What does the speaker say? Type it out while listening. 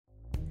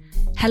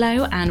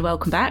Hello and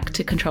welcome back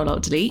to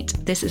Control-Alt-Delete.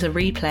 This is a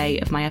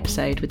replay of my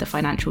episode with the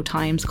Financial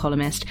Times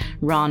columnist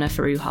Rana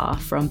Foroohar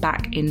from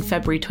back in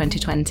February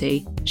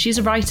 2020. She's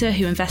a writer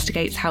who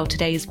investigates how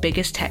today's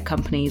biggest tech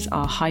companies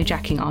are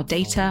hijacking our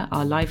data,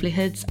 our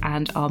livelihoods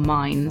and our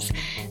minds.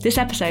 This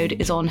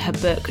episode is on her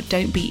book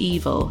Don't Be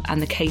Evil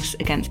and the Case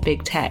Against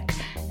Big Tech,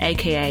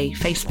 aka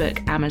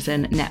Facebook,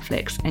 Amazon,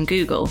 Netflix and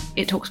Google.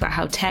 It talks about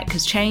how tech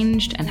has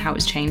changed and how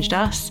it's changed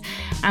us.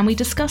 And we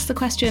discuss the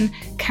question,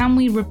 can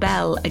we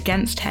rebel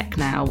against tech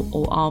now,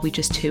 or are we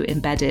just too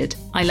embedded?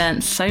 I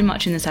learned so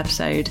much in this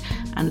episode,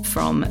 and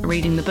from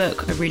reading the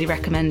book, I really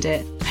recommend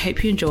it. I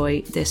hope you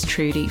enjoy this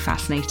truly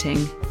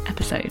fascinating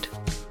episode.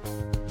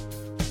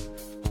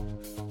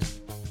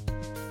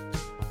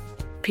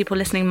 People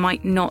listening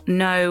might not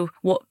know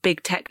what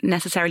big tech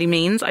necessarily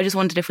means. I just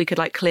wondered if we could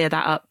clear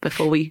that up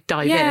before we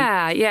dive in.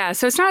 Yeah.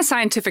 So it's not a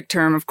scientific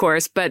term, of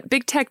course, but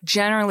big tech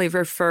generally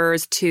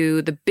refers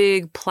to the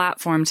big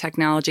platform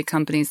technology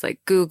companies like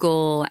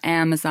Google,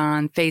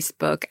 Amazon,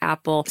 Facebook,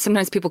 Apple.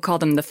 Sometimes people call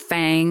them the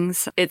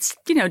FANGs. It's,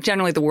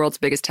 generally the world's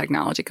biggest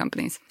technology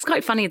companies. It's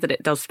quite funny that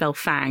it does spell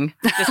FANG,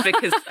 just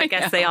because I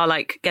guess they are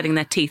getting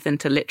their teeth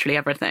into literally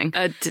everything.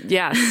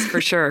 Yes,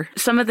 for sure.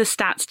 Some of the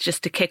stats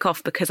just to kick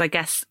off, because I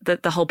guess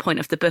the whole point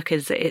of the book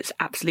is that it's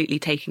absolutely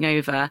taking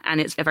over, and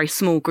it's a very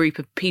small group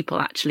of people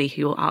actually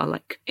who are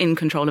in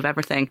control of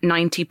everything.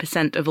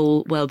 90% of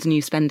all world's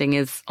news spending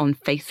is on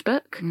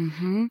Facebook.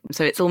 Mm-hmm.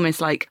 So it's almost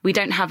like we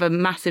don't have a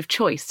massive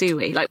choice, do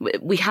we?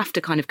 We have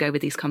to kind of go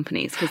with these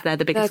companies because they're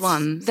the biggest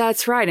ones.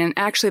 That's right. And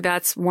actually,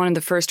 that's one of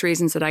the first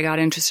reasons that I got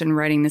interested in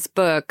writing this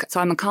book. So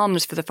I'm a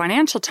columnist for the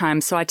Financial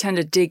Times, so I tend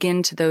to dig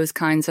into those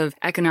kinds of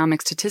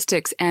economic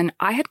statistics. And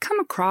I had come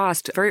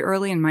across very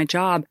early in my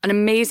job an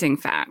amazing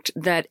fact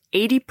that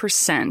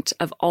 80%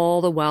 of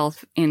all the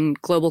wealth in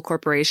global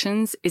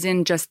corporations is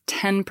in just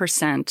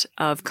 10%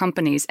 of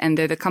companies. And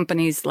they're the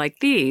companies like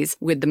these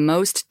with the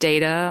most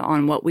data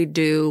on what we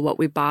do, what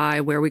we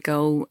buy, where we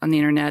go on the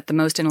internet, the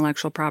most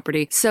intellectual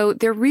property. So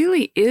there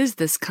really is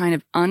this kind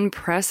of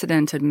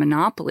unprecedented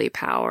monopoly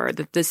power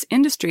that this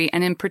industry,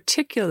 and in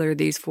particular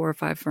these 4 or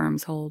 5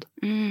 firms, hold.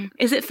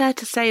 Is it fair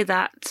to say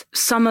that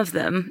some of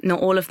them, not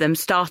all of them,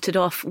 started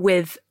off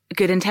with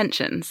good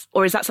intentions?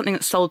 Or is that something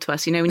that's sold to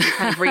us? When you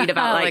kind of read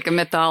about like a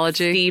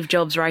mythology. Steve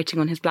Jobs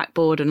writing on his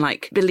blackboard and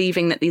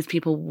believing that these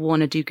people want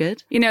to do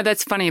good.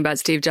 That's funny about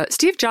Steve Jobs.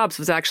 Steve Jobs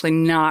was actually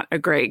not a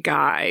great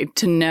guy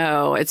to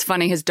know. It's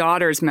funny, his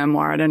daughter's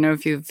memoir, I don't know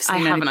if you've seen it.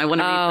 I haven't. I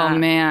want to read that. Oh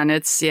man,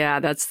 that's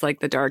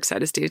the dark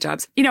side of Steve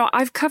Jobs.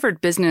 I've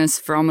covered business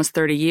for almost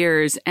 30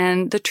 years,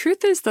 and the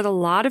truth is that a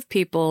lot of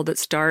people that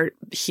start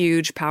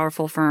huge,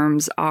 powerful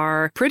firms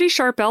are pretty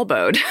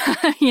sharp-elbowed,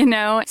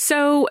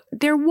 So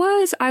there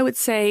was, I would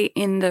say,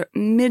 in the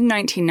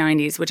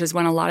mid-1990s, which is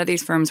when a lot of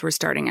these firms were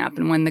starting up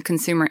and when the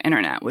consumer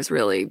internet was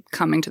really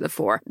coming to the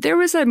fore, there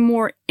was a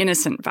more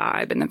innocent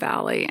vibe in the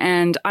Valley.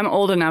 And I'm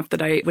old enough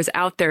that I was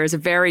out there as a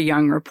very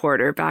young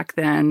reporter back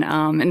then.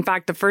 In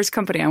fact, the first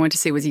company I went to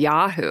see was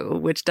Yahoo,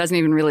 which doesn't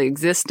even really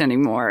exist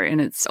anymore in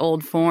its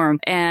old form.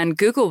 And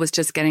Google was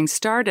just getting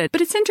started.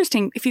 But it's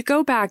interesting. If you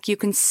go back, you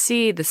can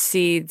see the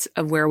seeds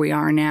of where we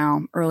are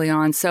now early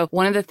on. So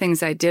one of the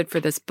things I did for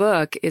this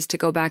book is to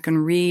go back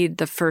and read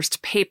the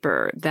first paper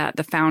that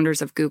the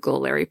founders of Google,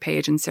 Larry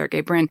Page and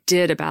Sergey Brin,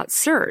 did about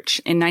search.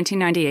 In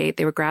 1998,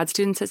 they were grad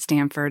students at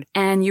Stanford.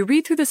 And you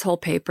read through this whole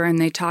paper and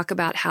they talk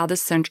about how the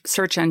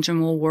search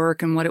engine will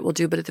work and what it will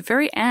do. But at the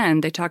very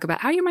end, they talk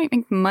about how you might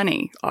make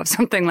money off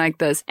something like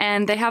this.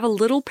 And they have a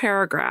little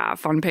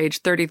paragraph on page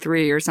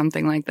 33 or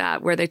something like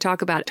that, where they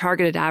talk about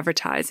targeted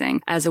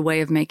advertising as a way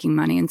of making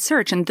money in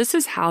search. And this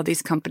is how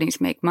these companies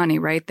make money,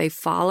 right? They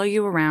follow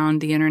you around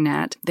the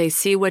internet. They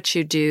see what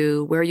you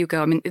do, where you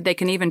go. I mean, they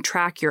can even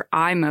track your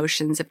eye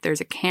motions if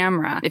there's a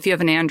camera. If you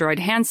have an Android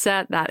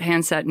handset, that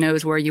handset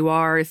knows where you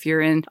are. If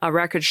you're in a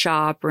record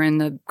shop or in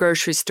the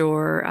grocery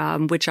store,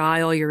 which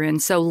aisle you're in.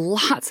 So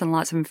lots and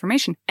lots of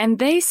information. And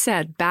they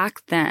said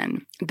back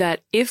then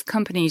that if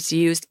companies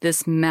used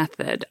this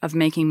method of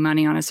making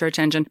money on a search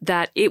engine,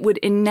 that it would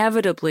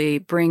inevitably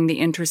bring the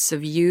interests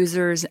of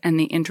users and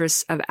the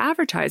interests of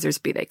advertisers,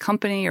 be they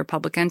company or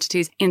public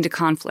entities, into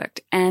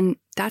conflict. And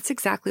that's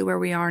exactly where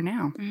we are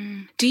now.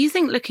 Do you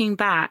think, looking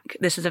back,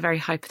 this is a very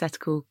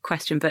hypothetical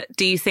question, but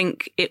do you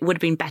think it would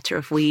have been better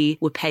if we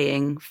were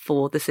paying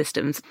for the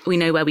systems? We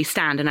know where we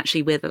stand and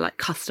actually we're the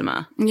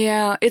customer.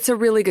 Yeah, it's a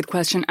really good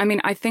question. I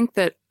mean, I think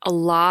that a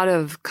lot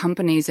of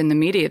companies in the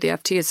media, the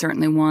FT is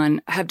certainly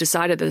one, have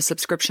decided that a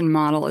subscription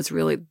model is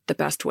really the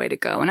best way to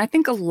go. And I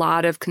think a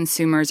lot of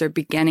consumers are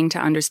beginning to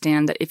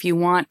understand that if you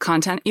want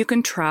content you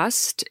can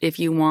trust, if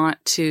you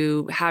want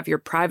to have your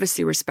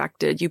privacy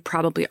respected, you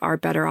probably are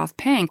better off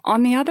paying.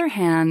 On the other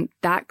hand,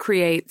 that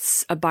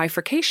creates a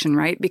bifurcation,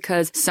 right?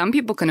 Because some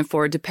people can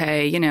afford to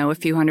pay, a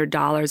few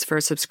 $100s for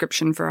a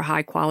subscription for a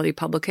high quality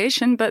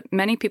publication, but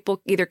many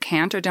people either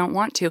can't or don't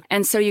want to.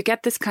 And so you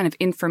get this kind of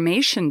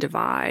information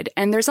divide.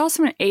 And there's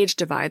also an age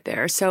divide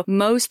there. So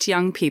most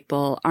young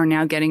people are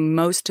now getting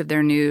most of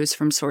their news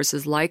from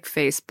sources like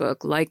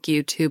Facebook, like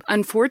YouTube.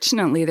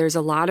 Unfortunately, there's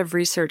a lot of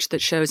research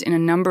that shows in a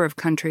number of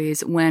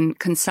countries when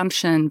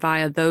consumption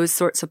via those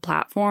sorts of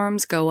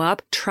platforms go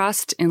up,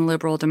 trust in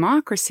liberal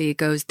democracy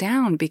goes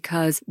down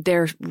because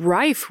they're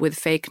rife with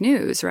fake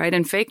news, right?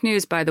 And fake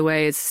news, by the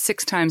way, is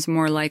 6 times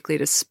more likely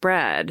to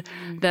spread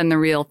than the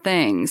real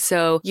thing.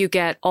 So you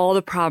get all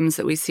the problems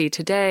that we see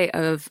today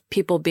of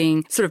people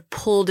being sort of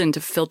pulled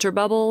into filter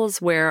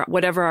bubbles where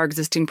whatever our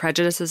existing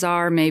prejudices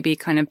are may be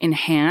kind of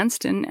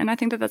enhanced. And I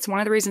think that that's one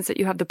of the reasons that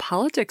you have the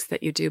politics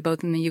that you do,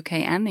 both in the UK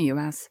and the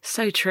US.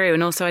 So true.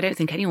 And also, I don't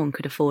think anyone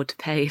could afford to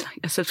pay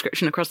a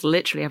subscription across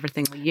literally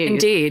everything we use.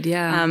 Indeed,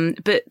 yeah.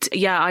 But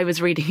yeah, I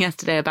was reading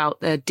yesterday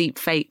about the deep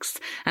fakes.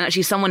 And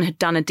actually, someone had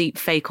done a deep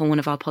fake on one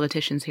of our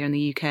politicians here in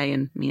the UK.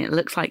 And I mean, it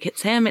looks like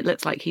it's him. It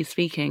looks like he's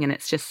speaking. And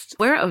it's just,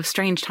 we're at a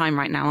strange time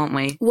right now, aren't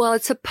we? Well,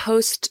 it's a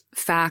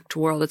post-fact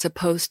world. It's a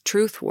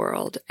post-truth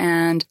world.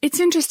 And it's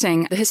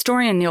interesting. The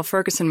historian Neil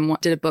Ferguson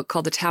did a book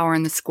called The Tower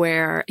and the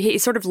Square. He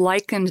sort of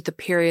likened the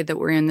period that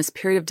we're in, this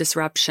period of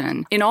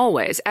disruption, in all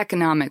ways,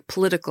 economic,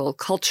 political,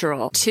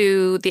 cultural,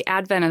 to the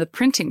advent of the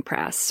printing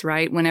press,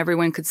 right? When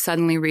everyone could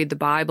suddenly read the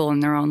Bible in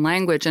their own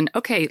language. And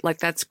okay, like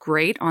that's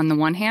great on the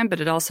one hand, but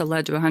it also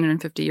led to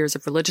 150 years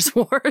of religious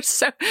wars.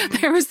 So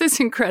there was this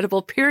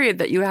incredible period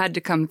that you had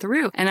to come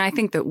through. And I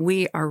think that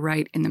we are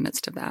right in the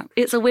midst of that.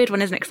 It's a weird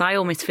one, isn't it? Because I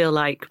almost feel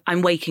like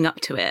I'm waking up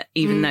to it,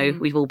 even though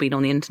we've all been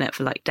on the internet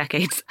for like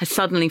decades. I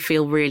suddenly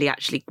feel really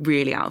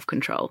out of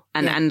control.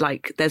 And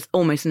like there's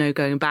almost no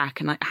going back.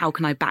 And like, how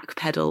can I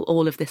backpedal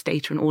all of this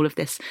data and all of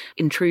this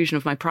intrusion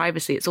of my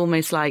privacy? It's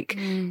almost like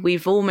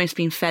we've almost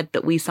been fed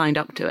that we signed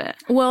up to it.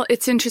 Well,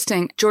 it's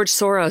interesting. George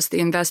Soros, the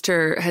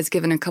investor, has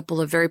given a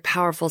couple of very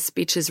powerful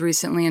speeches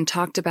recently and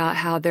talked about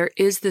how there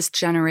is this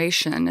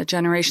generation, a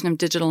generation of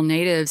digital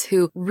natives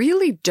who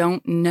really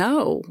don't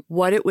know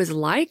what it was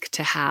like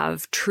to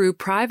have true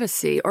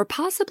privacy or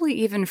possibly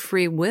even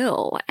free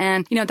will.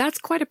 And, that's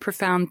quite a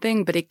profound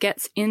thing, but it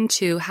gets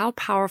into how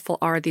powerful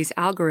are these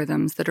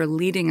algorithms that are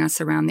leading us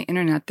around the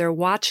internet. They're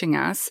watching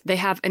us. They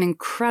have an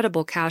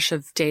incredible cache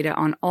of data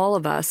on all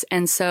of us.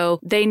 And so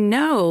they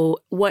know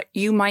what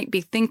you might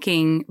be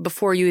thinking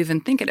before you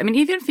even think it. I mean,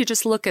 even if you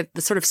just look at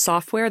the sort of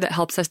software that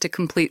helps us to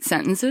complete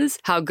sentences,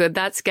 how good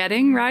that's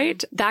getting,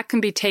 right? That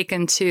can be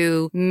taken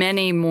to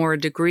many more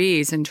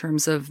degrees in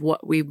terms of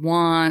what we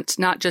want,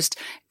 not just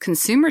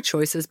consumer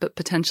choices, but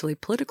potentially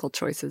political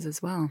choices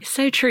as well. It's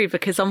so true,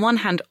 because on one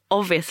hand,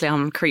 obviously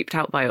I'm creeped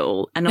out by it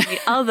all. And on the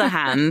other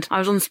hand, I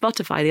was on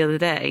Spotify the other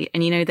day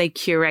and, they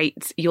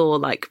curate your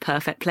like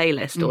perfect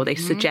playlist or they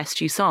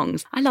suggest you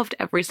songs. I loved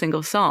every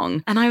single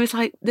song. And I was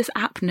like, this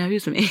app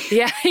knows me.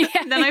 Yeah.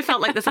 Then I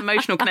felt like this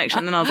emotional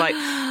connection. And I was like,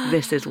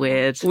 this is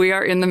weird. We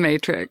are in the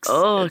Matrix.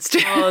 Oh,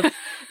 God.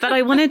 But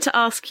I wanted to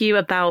ask you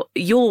about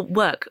your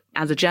work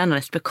as a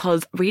journalist,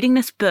 because reading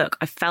this book,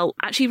 I felt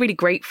actually really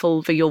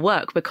grateful for your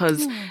work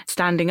because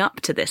standing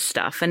up to this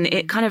stuff. And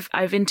it kind of,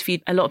 I've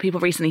interviewed a lot of people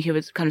recently who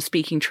was kind of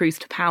speaking truth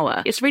to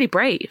power. It's really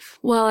brave.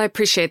 Well, I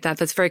appreciate that.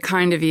 That's very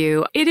kind of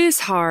you. It is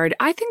hard.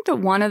 I think that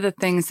one of the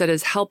things that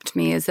has helped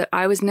me is that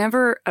I was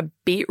never a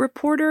beat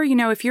reporter.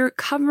 If you're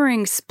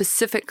covering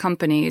specific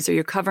companies or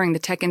you're covering the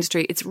tech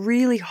industry, it's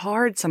really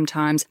hard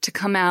sometimes to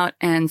come out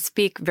and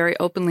speak very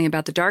openly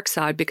about the dark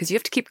side because you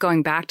have to keep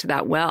going back to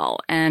that well.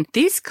 And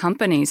these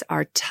companies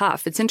are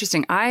tough. It's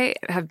interesting. I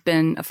have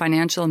been a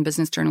financial and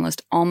business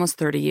journalist almost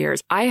 30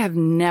 years. I have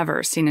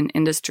never seen an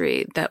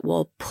industry that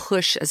will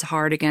push as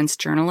hard against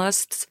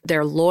journalists.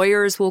 Their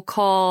lawyers will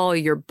call,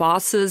 your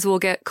bosses will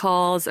get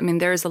calls. I mean,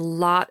 there's a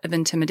lot of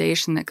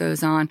intimidation that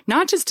goes on,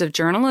 not just of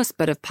journalists,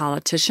 but of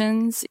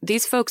politicians.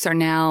 These folks are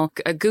now,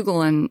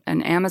 Google and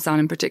Amazon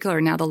in particular,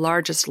 are now the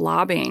largest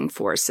lobbying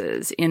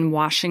forces in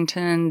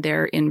Washington.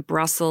 They're in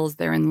Brussels.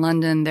 They're in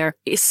London. They're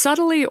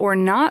subtly or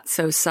not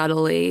so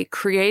subtly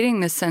creating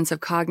this sense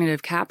of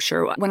cognitive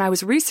capture. When I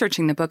was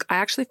researching the book, I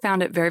actually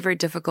found it very, very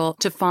difficult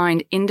to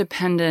find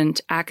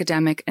independent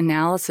academic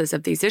analysis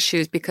of these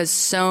issues because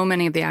so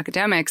many of the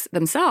academics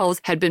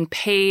themselves had been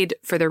paid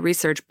for their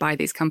research by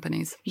these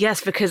companies.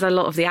 Yes, because a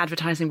lot of the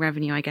advertising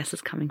revenue, I guess,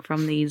 is coming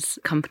from these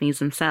companies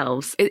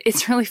themselves.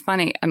 It's really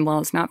funny. And well,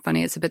 it's not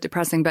funny. It's a bit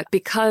depressing. But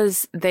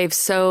because they've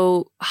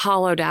so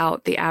hollowed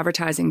out the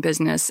advertising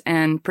business,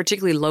 and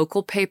particularly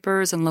local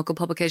papers and local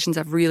publications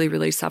have really,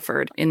 really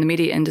suffered in the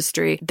media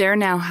industry, they're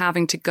now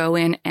having to go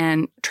in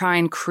and try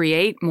and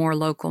create more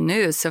local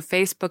news. So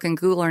Facebook and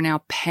Google are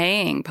now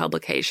paying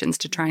publications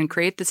to try and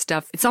create this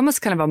stuff. It's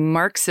almost kind of a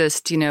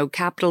Marxist,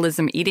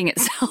 capitalism eating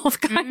itself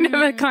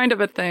kind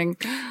of a thing.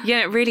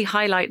 Yeah, it really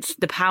highlights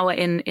the power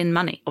in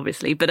money,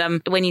 obviously. But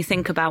when you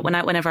think about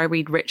whenever I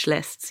read rich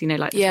lists,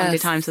 like the Sunday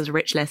Times has a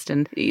rich list,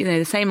 and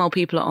the same old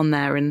people are on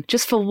there. And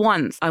just for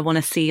once, I want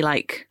to see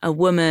like a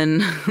woman,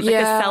 like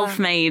a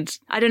self-made,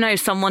 I don't know,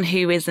 someone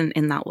who isn't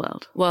in that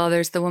world. Well,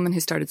 there's the woman who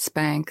started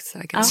Spanx,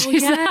 I guess. Oh,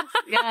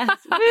 yes.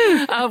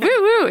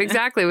 Woo,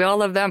 exactly. We all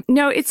love them.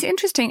 No, it's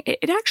interesting.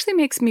 It actually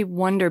makes me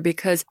wonder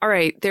because, all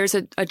right, there's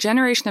a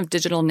generation of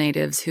digital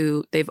natives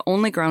who they've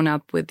only grown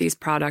up with these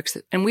products,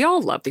 and we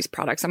all love these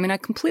products. I mean, I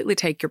completely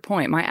take your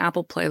point. My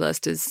Apple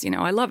playlist is,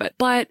 I love it.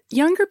 But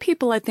younger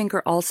people, I think,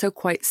 are also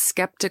quite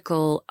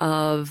skeptical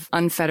of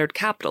unfettered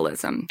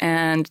capitalism,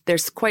 and they're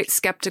quite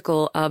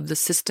skeptical of the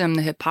system,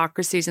 the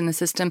hypocrisies in the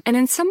system. And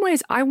in some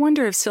ways, I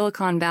wonder if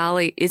Silicon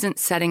Valley isn't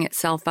setting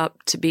itself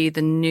up to be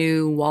the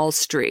new Wall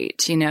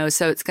Street,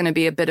 so it's going to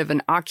be a bit of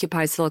an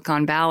Occupy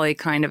Silicon Valley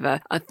kind of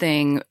a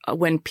thing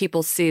when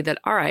people see that,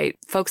 all right,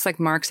 folks like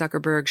Mark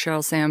Zuckerberg,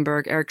 Sheryl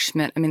Sandberg, Eric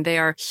Schmidt, I mean, they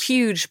are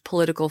huge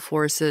political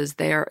forces.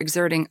 They are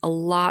exerting a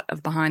lot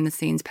of behind the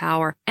scenes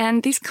power.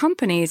 And these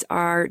companies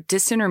are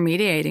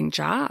disintermediating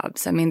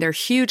jobs. I mean, they're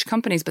huge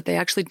companies, but they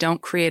actually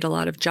don't create a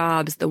lot of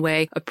jobs the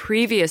way a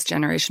previous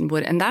generation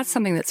would. And that's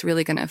something that's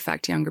really going to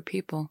affect younger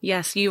people.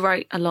 Yes, you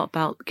write a lot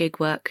about gig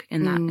work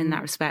in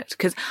that respect,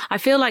 because I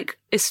feel like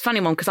it's a funny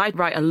one, because I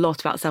write a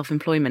lot about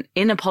self-employment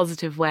in a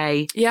positive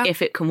way. Yeah.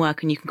 If it can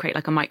work and you can create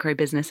like a micro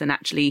business, and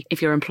actually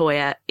if your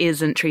employer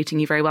isn't treating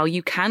you very well,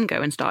 you can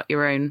go and start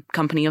your own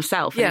company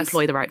yourself and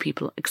employ the right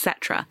people,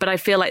 etc. But I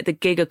feel like the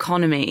gig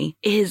economy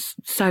is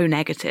so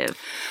negative.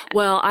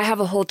 Well, I have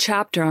a whole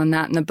chapter on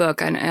that in the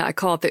book, and I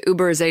call it the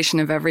Uberization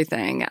of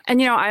everything.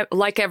 And, I,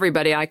 like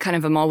everybody, I kind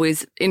of am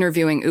always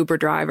interviewing Uber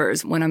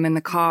drivers when I'm in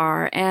the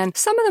car. And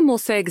some of them will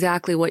say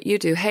exactly what you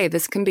do. Hey,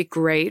 this can be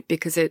great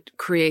because it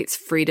creates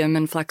freedom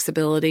and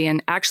flexibility.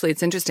 And actually,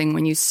 it's interesting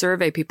when you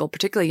survey people,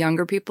 particularly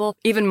younger people,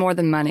 even more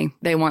than money,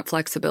 they want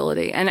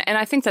flexibility. And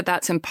I think that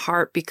that's in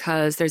part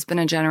because there's been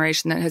a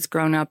generation that has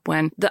grown up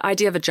when the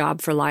idea of a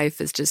job for life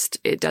is just,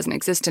 it doesn't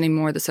exist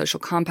anymore. The social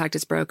compact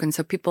is broken.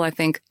 So people, I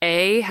think,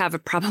 have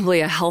probably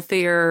a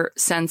healthier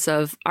sense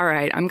of, all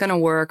right, I'm going to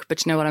work,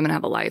 but you know what? I'm going to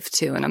have a life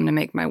too. And I'm going to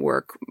make my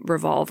work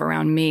revolve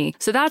around me.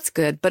 So that's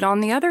good. But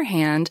on the other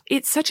hand,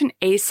 it's such an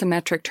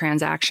asymmetric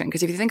transaction.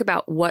 Because if you think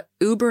about what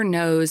Uber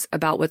knows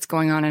about what's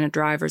going on in a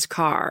driver's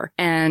car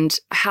and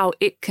how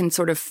it can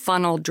sort of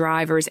funnel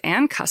drivers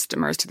and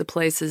customers to the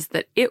places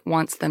that it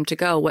wants them to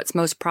go, what's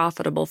most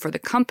profitable for the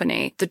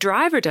company, the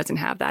driver doesn't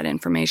have that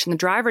information. The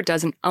driver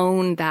doesn't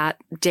own that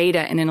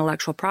data and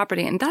intellectual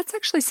property. And that's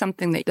actually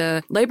something that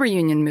the labor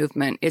union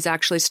movement is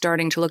actually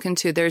starting to look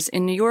into.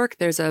 In New York,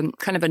 there's a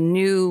kind of a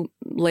new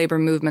labor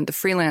movement, the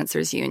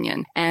Freelancers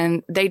Union,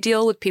 and they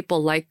deal with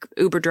people like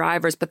Uber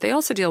drivers, but they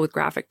also deal with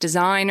graphic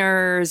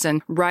designers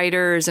and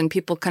writers and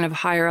people kind of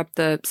higher up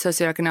the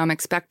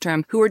socioeconomic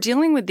spectrum who are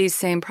dealing with these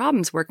same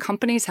problems where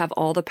companies have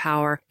all the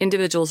power,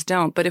 individuals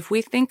don't. But if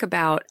we think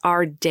about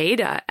our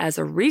data as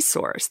a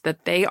resource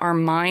that they are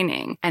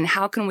mining and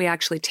how can we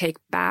actually take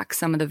back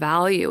some of the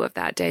value of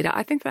that data,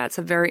 I think that's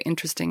a very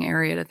interesting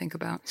area to think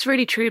about. It's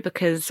really true,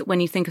 because when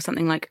you think of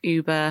something like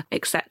Uber,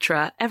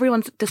 etc.,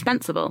 everyone's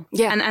dispensable.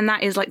 Yeah. And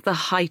that is like the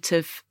height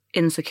of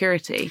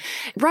insecurity.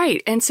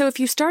 Right. And so if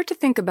you start to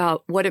think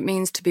about what it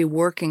means to be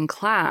working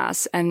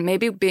class, and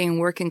maybe being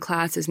working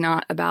class is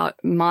not about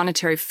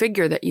monetary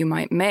figure that you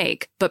might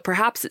make, but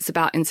perhaps it's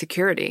about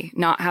insecurity,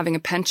 not having a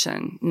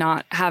pension,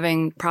 not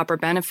having proper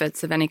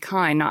benefits of any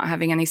kind, not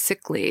having any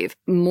sick leave.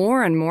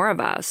 More and more of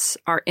us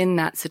are in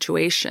that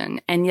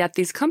situation. And yet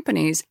these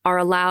companies are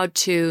allowed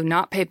to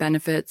not pay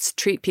benefits,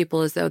 treat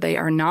people as though they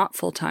are not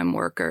full-time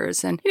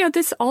workers. And,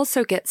 this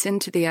also gets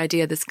into the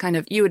idea, this kind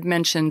of, you had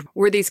mentioned,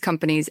 were these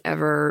companies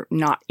ever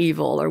not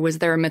evil, or was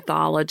there a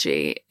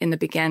mythology in the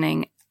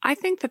beginning? I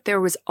think that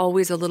there was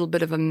always a little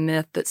bit of a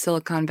myth that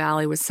Silicon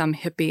Valley was some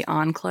hippie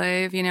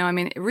enclave.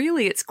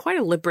 Really, it's quite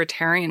a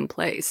libertarian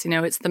place.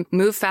 It's the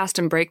move fast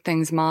and break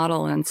things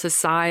model, and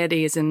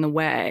society is in the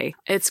way.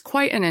 It's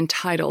quite an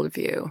entitled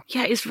view.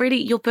 Yeah, it's really,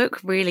 your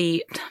book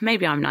really,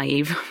 maybe I'm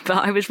naive,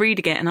 but I was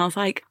reading it and I was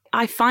like,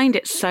 I find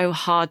it so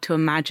hard to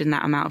imagine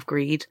that amount of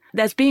greed.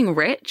 There's being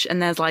rich,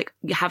 and there's like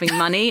having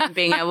money and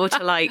being able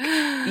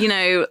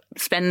to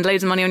spend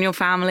loads of money on your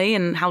family,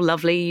 and how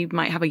lovely you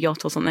might have a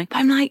yacht or something. But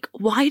I'm like,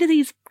 why do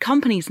these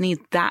companies need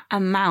that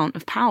amount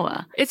of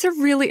power? It's a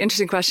really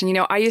interesting question.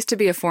 I used to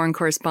be a foreign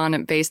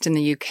correspondent based in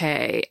the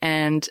UK,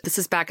 and this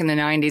is back in the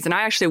 90s. And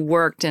I actually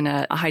worked in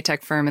a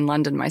high-tech firm in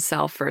London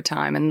myself for a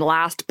time, in the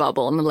last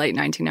bubble in the late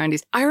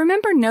 1990s. I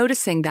remember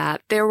noticing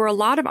that there were a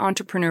lot of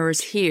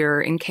entrepreneurs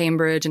here in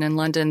Cambridge and organization in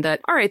London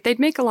that, all right, they'd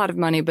make a lot of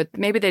money, but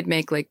maybe they'd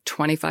make like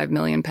 25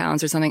 million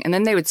pounds or something. And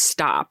then they would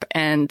stop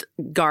and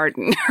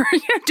garden or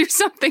do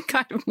something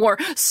kind of more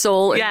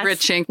soul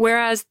enriching.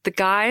 Whereas the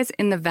guys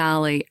in the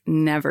Valley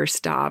never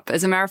stop.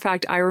 As a matter of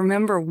fact, I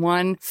remember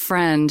one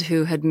friend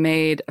who had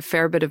made a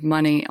fair bit of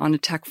money on a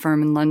tech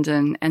firm in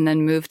London and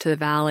then moved to the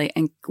Valley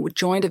and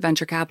joined a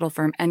venture capital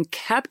firm and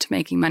kept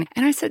making money.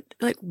 And I said,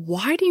 like,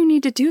 why do you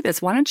need to do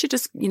this? Why don't you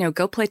just,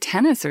 go play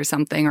tennis or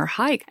something or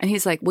hike? And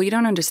he's like, well, you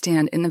don't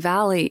understand. In the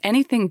Valley,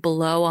 anything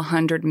below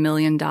 $100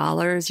 million,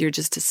 you're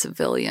just a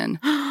civilian.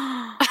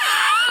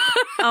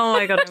 Oh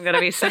my God, I'm going to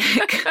be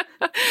sick.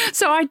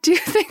 So I do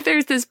think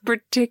there's this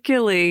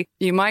particularly,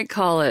 you might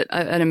call it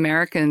an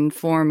American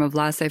form of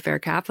laissez-faire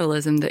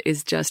capitalism that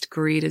is just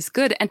greed is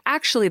good. And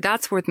actually,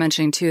 that's worth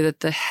mentioning too,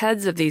 that the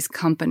heads of these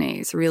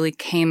companies really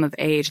came of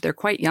age. They're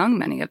quite young,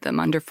 many of them,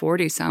 under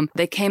 40 some.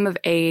 They came of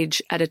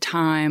age at a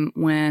time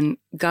when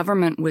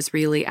government was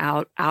really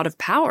out of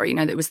power.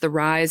 It was the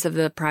rise of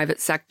the private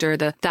sector,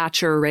 the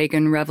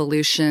Thatcher-Reagan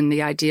revolution,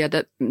 the idea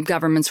that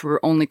governments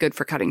were only good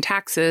for cutting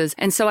taxes.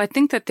 And so I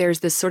think that there's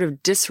this sort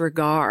of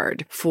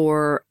disregard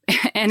for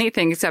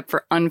anything except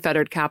for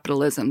unfettered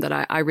capitalism that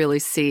I really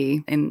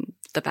see in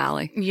the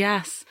Valley.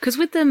 Yes, because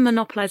with the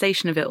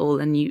monopolization of it all,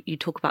 and you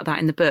talk about that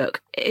in the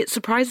book, it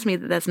surprises me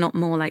that there's not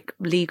more like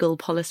legal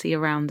policy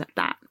around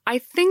that. I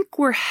think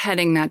we're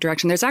heading that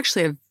direction. There's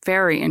actually a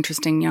very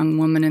interesting young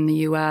woman in the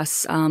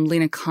U.S.,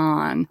 Lena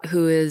Khan,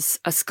 who is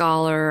a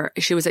scholar.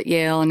 She was at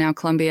Yale and now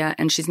Columbia,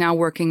 and she's now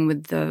working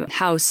with the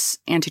House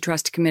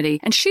Antitrust Committee.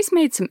 And she's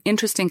made some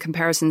interesting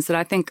comparisons that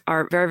I think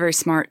are very, very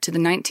smart to the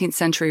 19th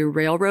century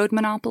railroad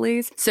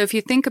monopolies. So if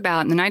you think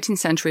about in the 19th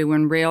century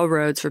when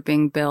railroads were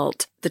being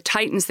built, the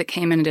titans that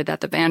came in and did that,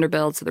 the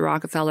Vanderbilts, the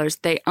Rockefellers,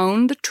 they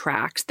owned the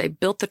tracks, they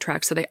built the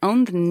tracks, so they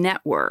owned the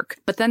network,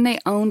 but then they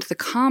owned the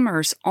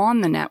commerce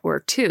on the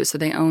network too. So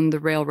they owned the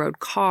railroad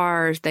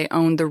cars, they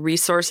owned the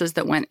resources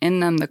that went in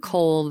them, the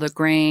coal, the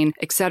grain,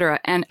 etc.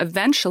 And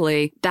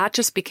eventually that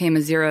just became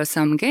a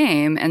zero-sum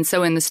game. And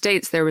so in the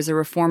States, there was a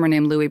reformer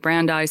named Louis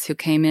Brandeis who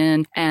came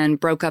in and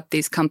broke up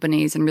these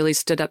companies and really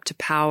stood up to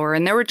power.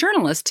 And there were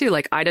journalists too,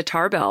 like Ida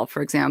Tarbell,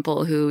 for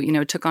example, who,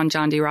 took on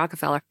John D.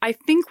 Rockefeller. I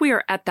think we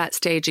are at that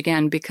stage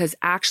again, because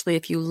actually,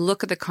 if you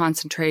look at the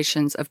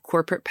concentrations of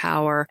corporate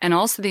power and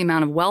also the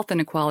amount of wealth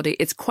inequality,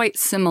 it's quite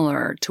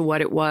similar to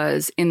what it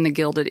was in the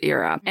Gilded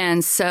Era.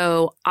 And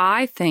so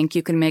I think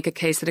you can make a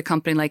case that a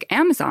company like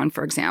Amazon,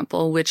 for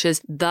example, which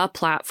is the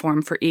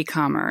platform for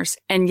e-commerce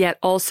and yet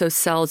also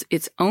sells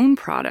its own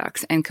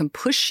products and can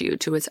push you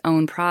to its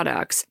own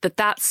products,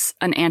 that's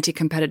an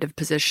anti-competitive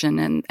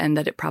position and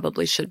that it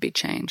probably should be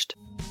changed.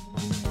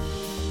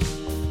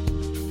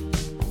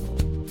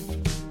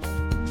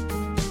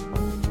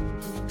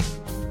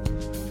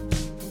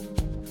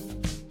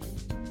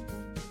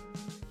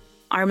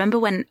 I remember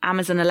when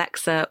Amazon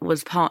Alexa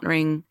was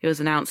partnering, it was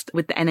announced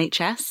with the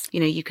NHS.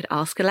 You could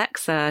ask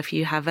Alexa if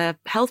you have a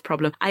health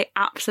problem. I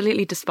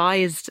absolutely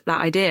despised that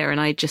idea. And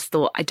I just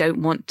thought, I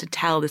don't want to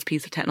tell this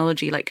piece of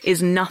technology,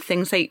 is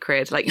nothing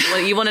sacred?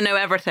 You want to know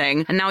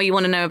everything. And now you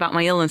want to know about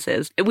my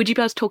illnesses. Would you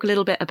be able to talk a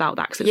little bit about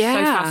that? Because it's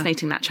so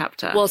fascinating, that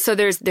chapter. Well, so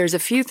there's a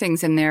few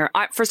things in there.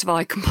 First of all,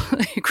 I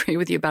completely agree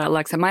with you about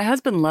Alexa. My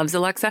husband loves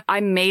Alexa. I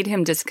made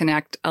him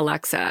disconnect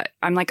Alexa.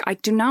 I'm like, I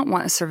do not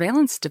want a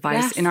surveillance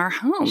device in our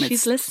home.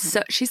 She's listening.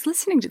 So she's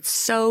listening. It's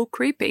so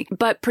creepy.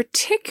 But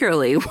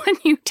particularly when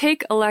you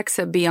take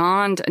Alexa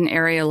beyond an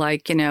area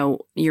like,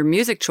 your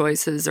music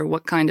choices or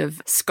what kind of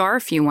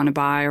scarf you want to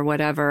buy or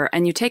whatever,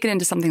 and you take it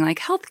into something like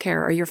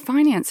healthcare or your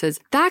finances,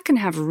 that can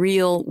have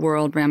real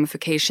world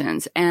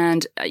ramifications.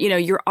 And,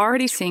 you're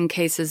already seeing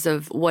cases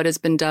of what has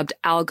been dubbed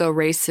algo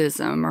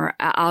racism or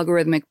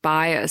algorithmic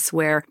bias,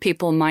 where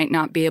people might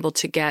not be able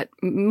to get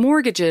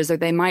mortgages or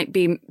they might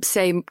be,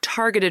 say,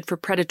 targeted for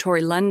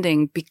predatory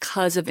lending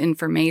because of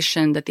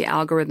information that the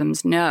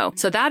algorithms know.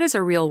 So that is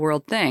a real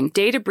world thing.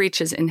 Data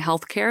breaches in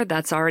healthcare,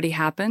 that's already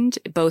happened,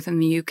 both in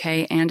the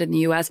UK and in the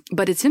US.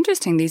 But it's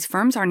interesting, these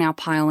firms are now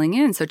piling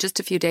in. So just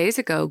a few days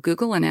ago,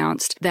 Google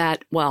announced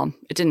that, well,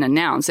 it didn't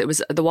announce, it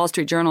was the Wall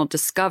Street Journal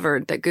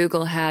discovered that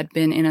Google had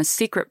been in a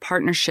secret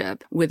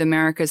partnership with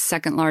America's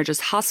second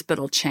largest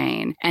hospital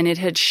chain. And it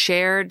had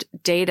shared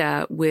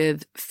data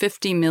with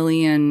 50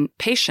 million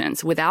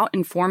patients without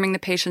informing the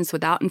patients,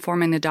 without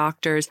informing the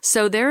doctors.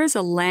 So there is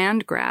a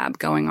land grab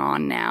going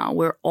on now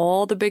where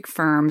all the big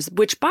firms,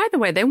 which, by the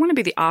way, they want to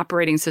be the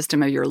operating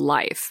system of your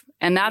life.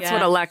 And that's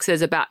what Alexa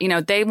is about.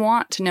 They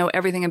want to know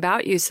everything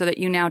about you so that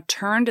you now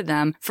turn to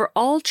them for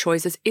all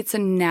choices. It's a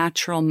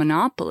natural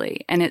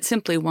monopoly and it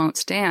simply won't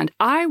stand.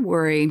 I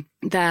worry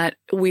that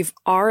we've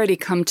already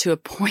come to a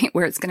point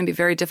where it's going to be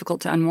very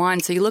difficult to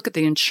unwind. So you look at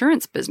the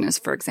insurance business,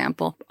 for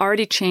example,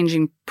 already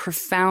changing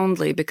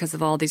profoundly because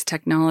of all these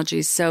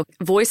technologies. So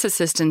voice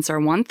assistants are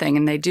one thing,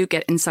 and they do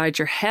get inside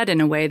your head in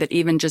a way that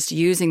even just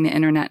using the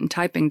internet and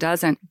typing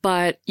doesn't.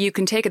 But you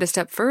can take it a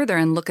step further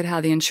and look at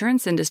how the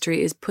insurance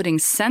industry is putting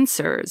sensors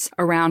sensors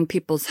around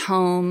people's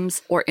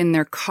homes or in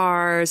their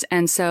cars.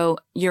 And so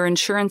your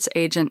insurance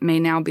agent may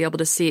now be able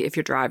to see if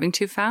you're driving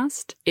too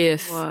fast,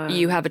 if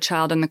you have a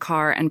child in the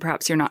car and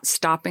perhaps you're not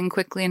stopping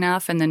quickly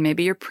enough, and then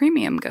maybe your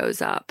premium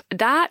goes up.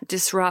 That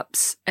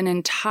disrupts an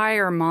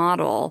entire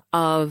model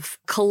of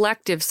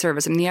collective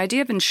service. I mean, the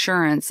idea of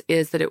insurance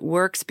is that it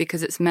works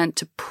because it's meant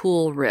to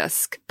pool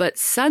risk. But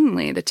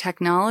suddenly the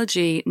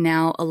technology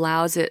now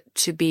allows it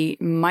to be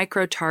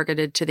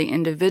micro-targeted to the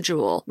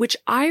individual, which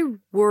I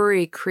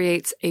worry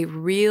creates a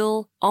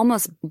real,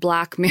 almost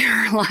Black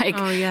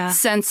Mirror-like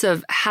sense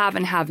of have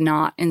and have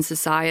not in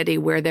society,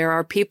 where there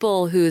are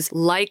people whose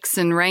likes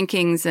and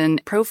rankings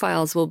and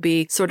profiles will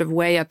be sort of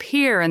way up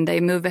here and they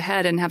move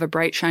ahead and have a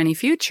bright, shiny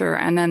future.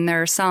 And then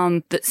there are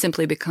some that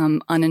simply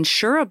become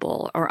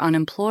uninsurable or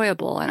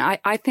unemployable. And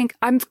I think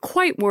I'm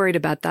quite worried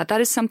about that.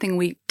 That is something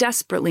we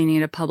desperately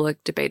need a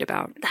public debate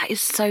about. That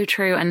is so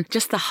true. And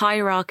just the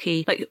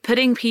hierarchy, like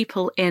putting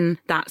people in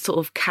that sort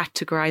of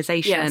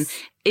categorization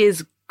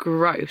is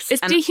gross.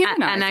 It's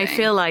dehumanizing. And I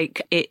feel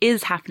like it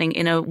is happening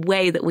in a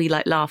way that we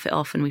like laugh it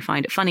off and we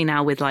find it funny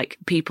now with like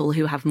people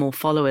who have more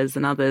followers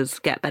than others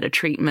get better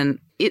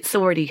treatment. It's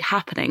already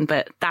happening,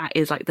 but that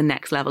is like the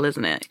next level,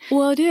 isn't it?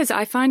 Well, it is.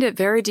 I find it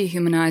very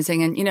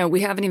dehumanizing. And, you know,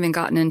 we haven't even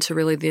gotten into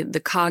really the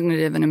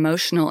cognitive and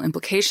emotional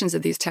implications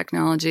of these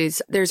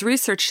technologies. There's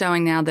research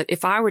showing now that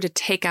if I were to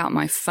take out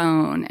my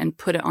phone and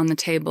put it on the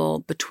table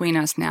between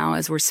us now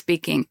as we're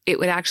speaking, it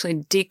would actually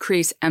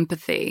decrease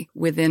empathy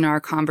within our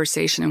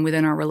conversation and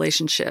within our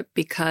relationship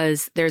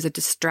because there's a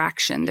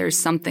distraction. There's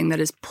something that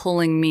is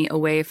pulling me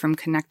away from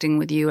connecting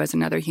with you as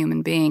another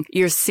human being.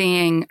 You're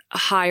seeing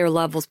higher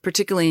levels,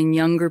 particularly in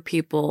younger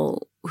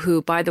people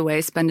who, by the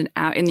way, spend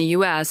in the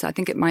U.S., I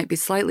think it might be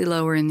slightly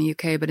lower in the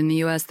U.K., but in the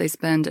U.S., they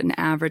spend an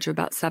average of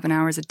about 7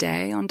 hours a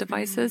day on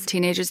devices.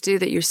 Teenagers do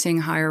that. You're seeing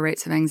higher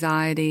rates of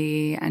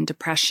anxiety and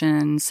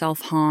depression,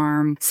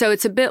 self-harm. So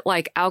it's a bit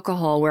like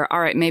alcohol where,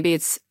 all right, maybe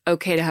it's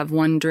okay to have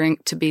one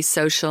drink to be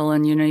social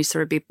and, you know, you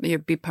sort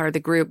of be part of the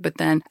group. But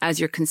then as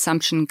your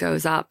consumption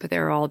goes up,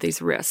 there are all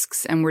these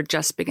risks. And we're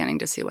just beginning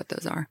to see what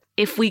those are.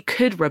 If we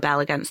could rebel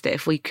against it,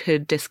 if we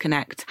could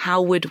disconnect,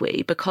 how would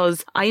we?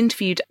 Because I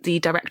interviewed the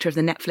director of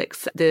the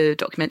Netflix, the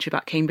documentary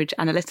about Cambridge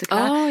Analytica.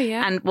 Oh,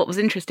 yeah. And what was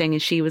interesting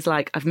is she was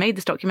like, I've made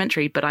this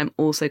documentary, but I'm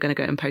also going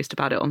to go and post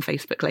about it on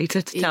Facebook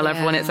later to tell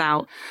everyone it's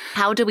out.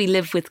 How do we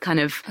live with kind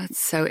of... That's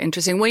so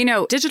interesting. Well, you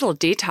know, digital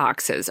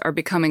detoxes are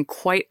becoming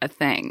quite a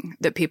thing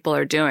that people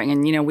are doing.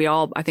 And, you know, we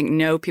all, I think,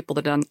 know people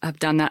that have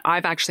done that.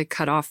 I've actually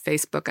cut off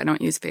Facebook. I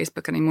don't use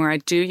Facebook anymore. I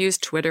do use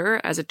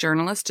Twitter as a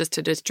journalist just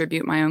to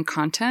distribute my own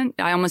content.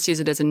 I almost use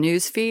it as a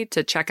news feed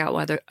to check out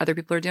what other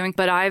people are doing.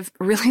 But I've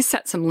really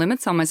set some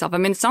limits on myself. I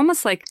mean, it's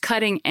almost like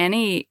cutting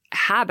any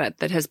habit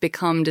that has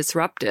become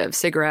disruptive,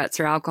 cigarettes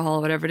or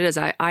alcohol, whatever it is.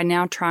 I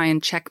now try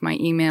and check my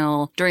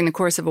email during the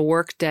course of a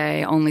work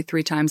day only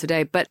 3 times a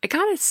day. But I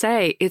gotta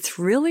say, it's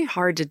really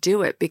hard to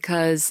do it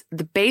because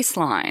the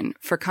baseline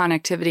for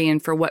connectivity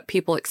and for what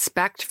people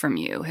expect from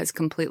you has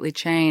completely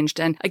changed.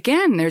 And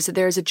again, there's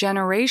a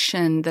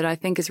generation that I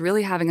think is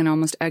really having an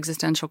almost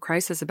existential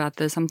crisis about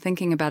this. I'm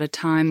thinking about a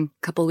time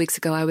a couple of weeks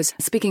ago, I was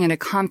speaking at a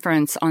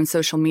conference on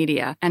social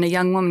media, and a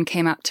young woman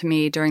came up to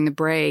me during the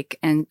break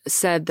and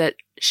said that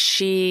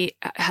she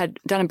had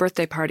done a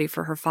birthday party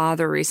for her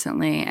father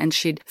recently, and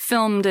she'd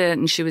filmed it,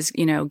 and she was,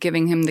 you know,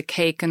 giving him the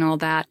cake and all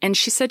that. And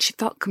she said she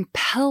felt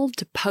compelled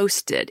to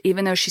post it,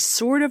 even though she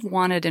sort of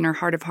wanted in her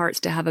heart of hearts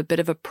to have a bit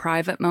of a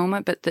private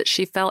moment, but that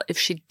she felt if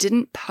she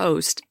didn't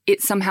post,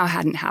 it somehow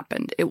hadn't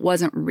happened. It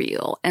wasn't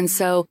real. And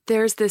so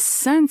there's this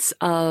sense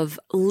of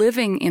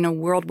living in a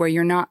world where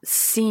you're not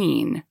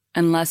seen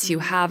unless you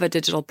have a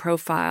digital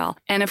profile.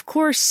 And of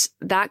course,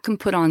 that can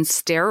put on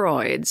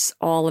steroids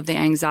all of the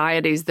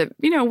anxieties that,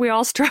 you know, we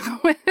all struggle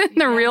with in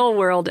the real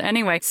world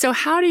anyway. So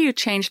how do you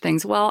change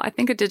things? Well, I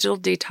think a digital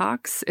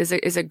detox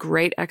is a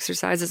great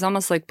exercise. It's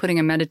almost like putting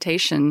a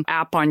meditation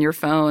app on your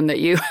phone that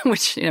you,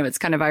 which, you know, it's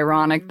kind of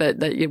ironic that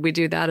we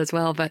do that as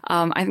well. But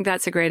I think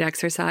that's a great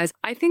exercise.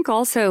 I think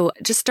also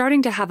just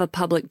starting to have a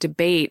public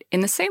debate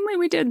in the same way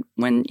we did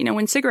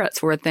when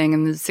cigarettes were a thing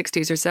in the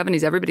 60s or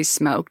 70s, everybody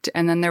smoked.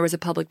 And then there was a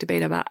public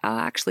debate about, oh,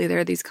 actually, there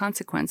are these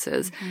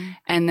consequences. Mm-hmm.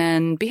 And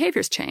then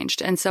behaviors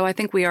changed. And so I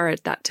think we are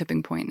at that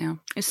tipping point now.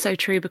 It's so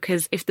true,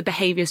 because if the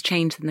behaviors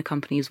change, then the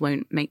companies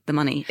won't make the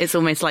money. It's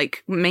almost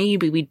like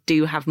maybe we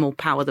do have more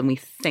power than we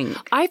think.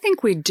 I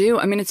think we do.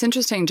 I mean, it's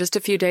interesting. Just a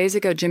few days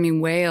ago, Jimmy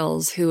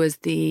Wales, who is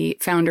the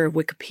founder of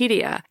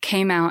Wikipedia,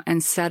 came out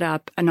and set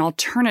up an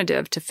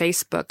alternative to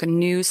Facebook, a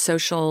new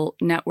social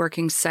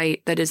networking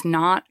site that is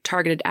not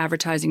targeted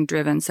advertising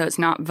driven. So it's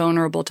not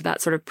vulnerable to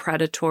that sort of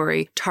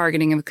predatory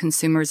targeting of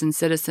consumers and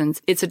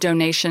citizens. It's a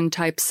donation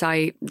type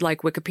site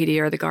like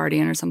Wikipedia or The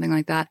Guardian or something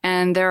like that.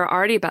 And there are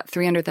already about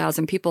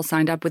 300,000 people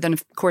signed up within a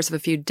course of a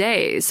few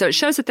days. So it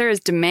shows that there is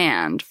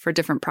demand for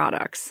different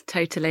products.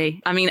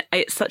 Totally. I mean,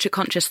 it's such a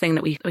conscious thing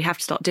that we have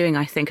to start doing,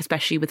 I think,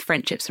 especially with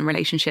friendships and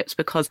relationships,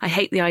 because I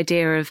hate the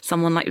idea of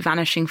someone like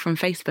vanishing from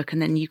Facebook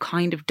and then you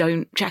kind of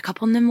don't check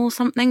up on them or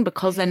something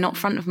because they're not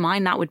front of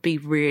mind. That would be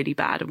really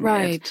bad and weird.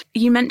 Right.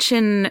 You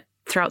mentioned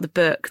throughout the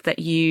book that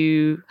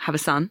you have a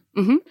son.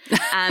 Mm-hmm.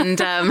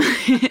 And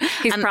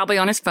he's probably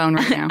on his phone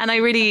right now. And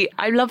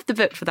I love the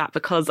book for that,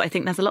 because I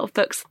think there's a lot of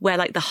books where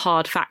like the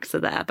hard facts are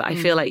there, but I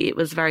feel like it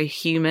was very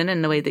human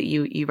in the way that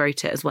you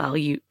wrote it as well.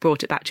 You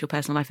brought it back to your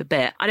personal life a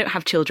bit. I don't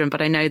have children,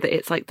 but I know that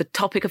it's like the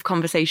topic of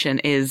conversation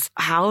is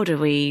how do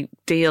we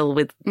deal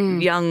with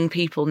young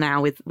people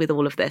now with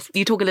all of this?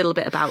 You talk a little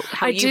bit about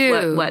how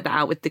you've worked that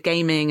out with the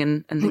gaming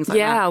and things like that.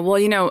 Yeah,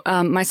 well,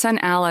 my son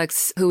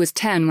Alex, who was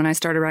 10 when I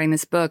started writing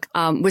this book,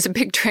 was a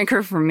big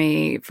trigger for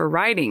me for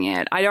writing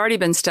it. I'd already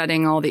been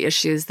studying all the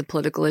issues, the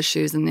political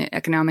issues and the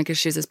economic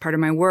issues as part of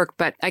my work.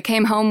 But I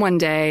came home one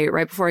day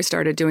right before I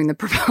started doing the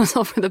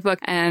proposal for the book,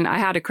 and I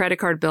had a credit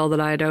card bill that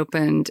I had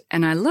opened,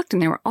 and I looked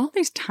and there were all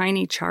these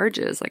tiny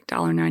charges, like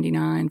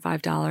 $1.99,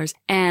 $5,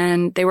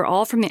 and they were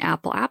all from the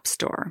Apple App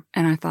Store.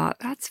 And I thought,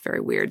 that's very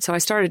weird. So I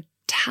started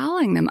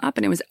tallying them up,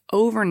 and it was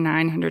over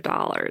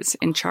 $900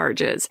 in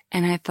charges.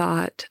 And I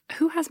thought,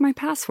 who has my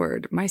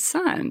password? My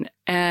son.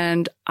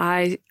 And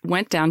I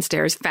went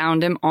downstairs,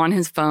 found him on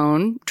his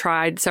phone,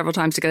 tried several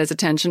times to get his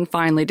attention,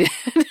 finally did,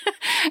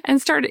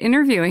 and started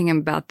interviewing him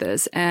about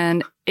this.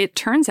 And it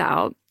turns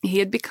out he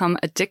had become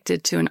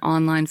addicted to an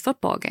online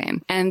football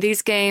game. And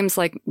these games,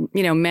 like,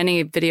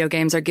 many video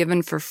games are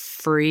given for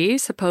free,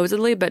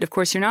 supposedly. But of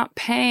course, you're not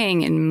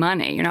paying in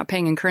money. You're not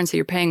paying in currency.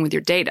 You're paying with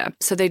your data.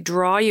 So they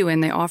draw you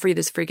in. They offer you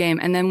this free game.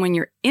 And then when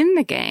you're in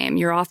the game,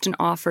 you're often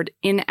offered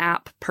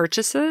in-app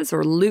purchases,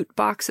 or loot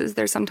boxes,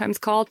 they're sometimes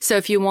called. So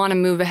if you want to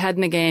move ahead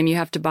in the game, you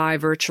have to buy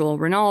virtual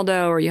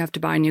Ronaldo, or you have to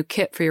buy a new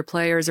kit for your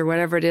players, or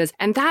whatever it is.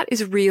 And that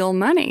is real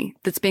money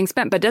that's being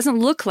spent, but it doesn't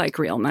look like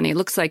real money. It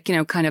looks like,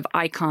 kind of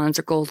icons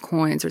or gold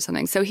coins or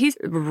something. So he's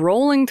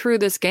rolling through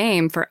this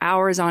game for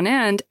hours on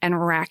end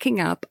and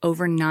racking up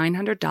over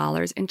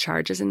 $900 in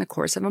charges in the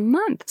course of a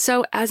month.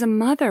 So as a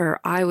mother,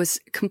 I was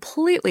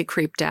completely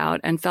creeped out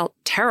and felt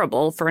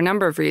terrible for a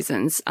number of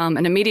reasons,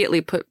 and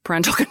immediately put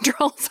parental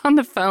controls on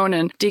the phone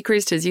and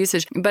decreased his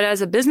usage. But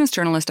as a business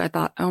journalist, I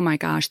thought, oh my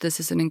gosh, this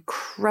is an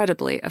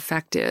incredibly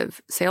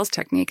effective sales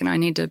technique, and I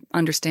need to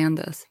understand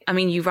this. I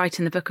mean, you write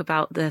in the book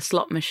about the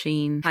slot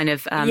machine kind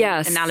of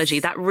analogy.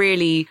 That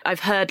really, I've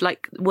heard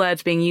like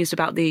words being used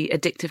about the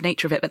addictive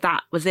nature of it, but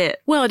that was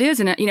it. Well, it is.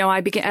 And,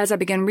 as I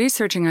began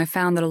researching, I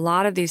found that a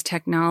lot of these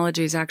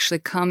technologies actually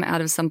come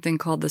out of something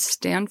called the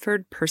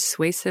Stanford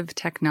Persuasive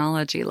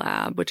Technology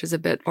Lab, which is a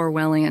bit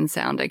Orwellian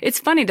sounding. It's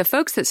funny, the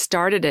folks that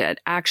started it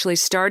actually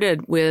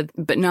started with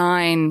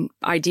benign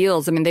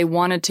ideals. I mean, they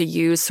wanted to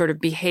use sort of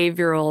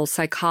behavioral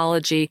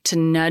psychology to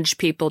nudge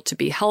people to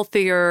be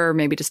healthier,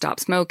 maybe to stop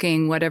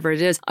smoking, whatever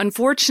it is.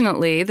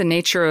 Unfortunately, the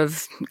nature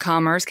of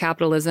commerce,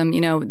 capitalism,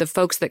 the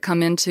folks that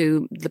come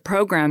into the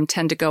program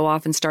tend to go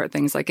off and start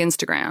things like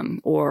Instagram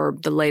or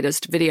the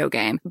latest video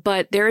game.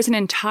 But there is an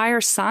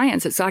entire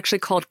science. It's actually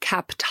called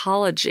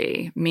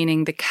captology,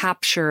 meaning the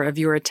capture of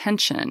your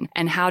attention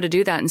and how to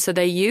do that. And so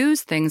they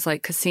use things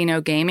like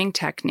casino gaming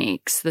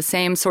techniques, the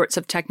same sorts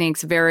of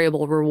techniques,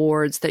 variable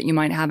rewards that you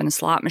might have in a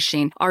slot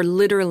machine are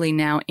literally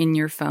now in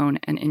your phone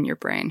and in your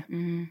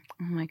brain.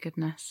 Oh my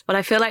goodness. Well,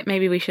 I feel like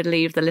maybe we should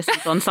leave the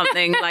listeners on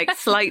something like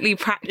slightly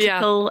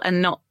practical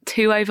and not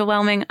too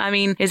overwhelming. I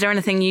mean, is there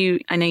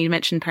anything I know you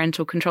mentioned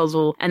parental controls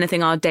or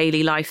anything our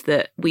daily life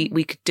that we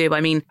could do?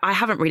 I mean, I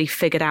haven't really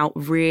figured out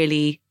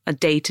really a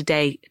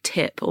day-to-day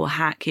tip or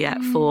hack yet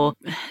for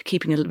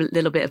keeping a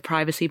little bit of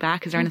privacy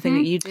back. Is there anything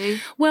that you do?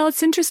 Well,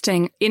 it's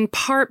interesting, in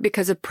part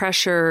because of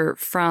pressure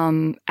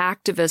from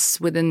activists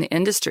within the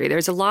industry.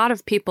 There's a lot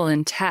of people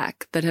in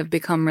tech that have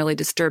become really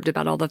disturbed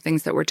about all the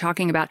things that we're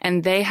talking about,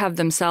 and they have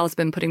themselves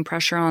been putting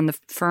pressure on the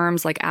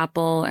firms like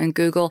Apple and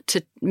Google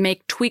to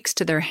make tweaks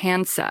to their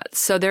handsets.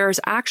 So there's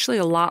actually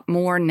a lot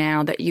more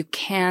now that you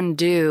can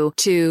do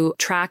to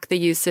track the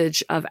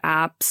usage of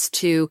apps,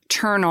 to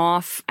turn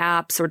off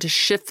apps, or to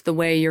shift the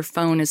way your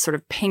phone is sort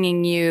of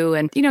pinging you.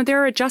 And,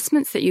 there are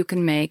adjustments that you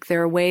can make.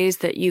 There are ways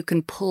that you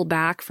can pull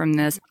back from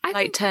this.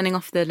 Like turning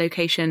off the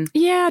location.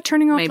 Yeah,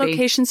 turning off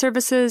location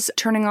services,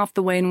 turning off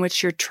the way in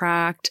which you're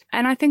tracked.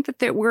 And I think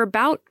that we're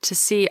about to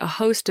see a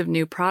host of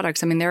new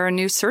products. I mean, there are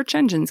new search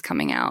engines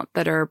coming out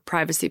that are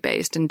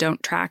privacy-based and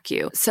don't track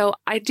you. So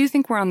I do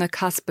think we're on the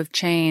cusp of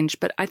change,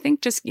 but I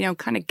think just,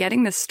 kind of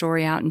getting this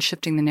story out and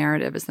shifting the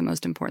narrative is the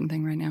most important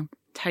thing right now.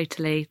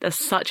 Totally. That's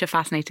such a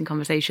fascinating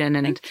conversation.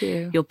 And Thank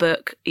you. Your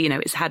book,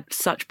 it's had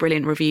such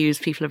brilliant reviews.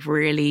 People have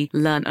really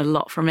learned a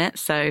lot from it.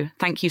 So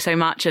thank you so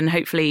much. And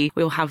hopefully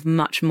we'll have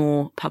much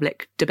more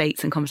public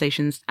debates and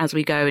conversations as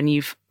we go. And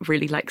you've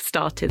really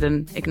started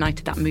and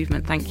ignited that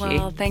movement. Thank you.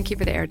 Well, thank you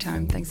for the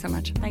airtime. Thanks so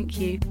much. Thank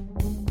you.